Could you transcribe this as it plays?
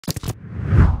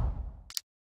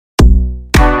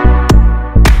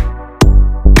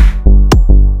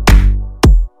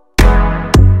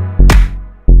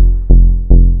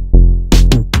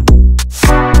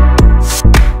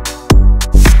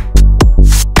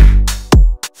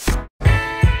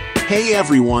Hey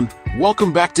everyone,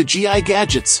 welcome back to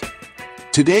GiGadgets.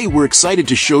 Today we're excited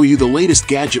to show you the latest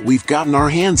gadget we've gotten our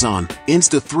hands on,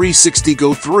 Insta360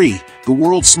 GO 3, the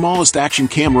world's smallest action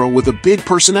camera with a big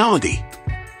personality.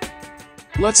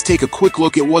 Let's take a quick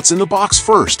look at what's in the box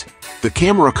first. The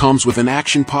camera comes with an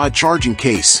action pod charging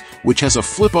case, which has a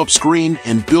flip-up screen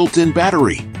and built-in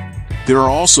battery. There are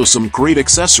also some great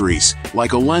accessories,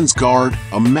 like a lens guard,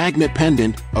 a magnet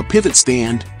pendant, a pivot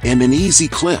stand, and an easy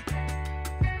clip.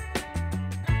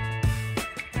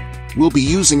 We'll be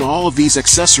using all of these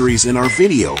accessories in our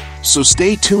video, so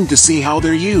stay tuned to see how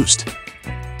they're used.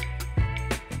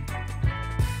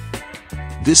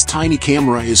 This tiny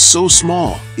camera is so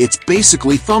small, it's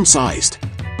basically thumb-sized.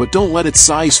 But don't let its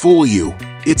size fool you.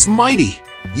 It's mighty!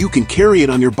 You can carry it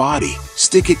on your body,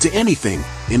 stick it to anything,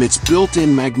 and its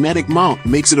built-in magnetic mount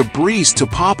makes it a breeze to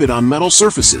pop it on metal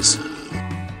surfaces.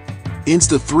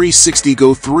 Insta360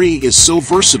 GO 3 is so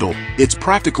versatile, it's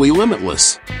practically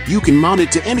limitless. You can mount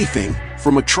it to anything,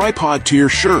 from a tripod to your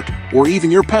shirt, or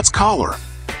even your pet's collar.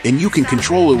 And you can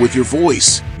control it with your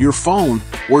voice, your phone,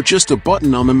 or just a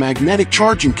button on the magnetic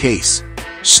charging case.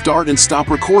 Start and stop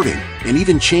recording, and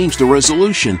even change the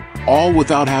resolution, all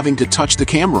without having to touch the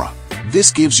camera.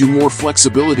 This gives you more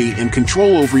flexibility and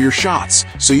control over your shots,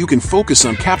 so you can focus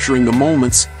on capturing the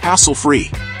moments, hassle-free.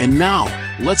 And now,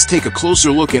 let's take a closer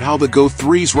look at how the GO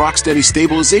 3's rock-steady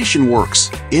stabilization works.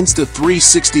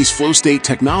 Insta360's flow state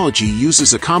technology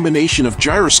uses a combination of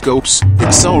gyroscopes,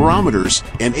 accelerometers,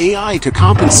 and AI to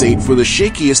compensate for the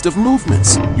shakiest of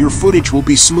movements. Your footage will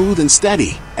be smooth and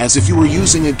steady, as if you were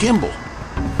using a gimbal.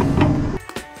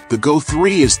 The GO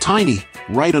 3 is tiny,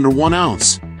 right under 1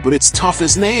 ounce, but it's tough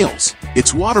as nails.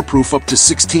 It's waterproof up to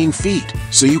 16 feet,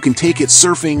 so you can take it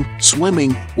surfing,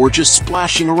 swimming, or just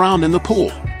splashing around in the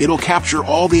pool. It'll capture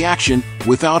all the action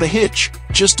without a hitch.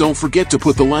 Just don't forget to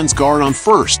put the lens guard on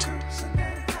first.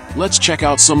 Let's check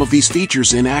out some of these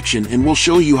features in action, and we'll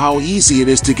show you how easy it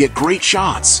is to get great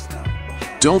shots.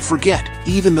 Don't forget,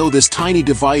 even though this tiny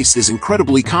device is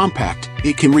incredibly compact,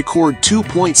 it can record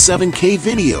 2.7K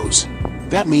videos.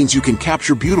 That means you can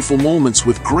capture beautiful moments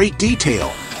with great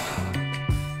detail.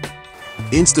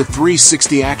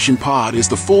 Insta360 Action Pod is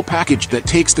the full package that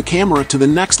takes the camera to the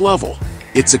next level.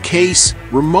 It's a case,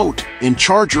 remote, and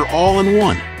charger all in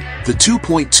one. The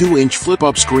 2.2-inch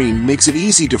flip-up screen makes it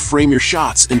easy to frame your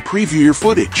shots and preview your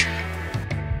footage.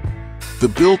 The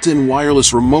built-in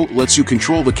wireless remote lets you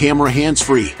control the camera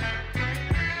hands-free.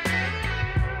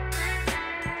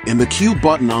 And the Q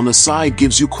button on the side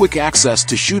gives you quick access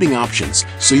to shooting options,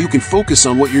 so you can focus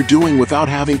on what you're doing without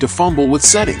having to fumble with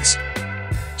settings.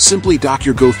 Simply dock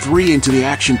your GO 3 into the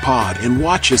Action Pod and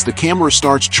watch as the camera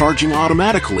starts charging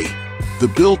automatically. The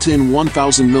built-in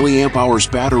 1000 mAh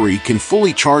battery can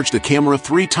fully charge the camera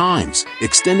 3 times,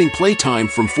 extending playtime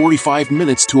from 45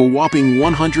 minutes to a whopping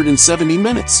 170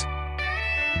 minutes.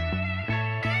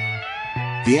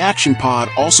 The Action Pod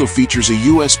also features a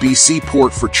USB-C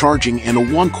port for charging and a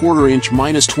 1/4 inch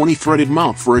 -20 threaded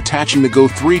mount for attaching the GO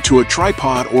 3 to a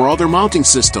tripod or other mounting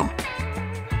system.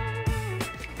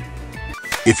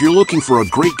 If you're looking for a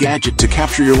great gadget to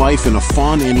capture your life in a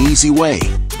fun and easy way,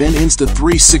 then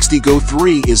Insta360 GO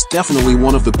 3 is definitely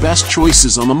one of the best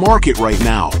choices on the market right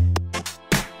now.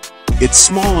 It's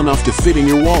small enough to fit in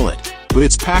your wallet, but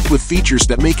it's packed with features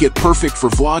that make it perfect for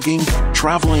vlogging,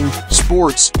 traveling,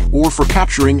 sports, or for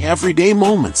capturing everyday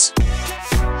moments.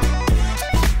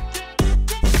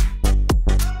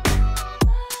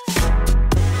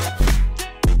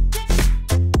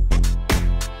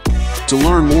 To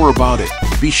learn more about it,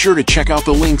 be sure to check out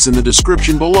the links in the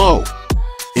description below.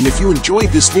 And if you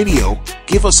enjoyed this video,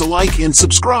 give us a like and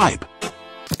subscribe.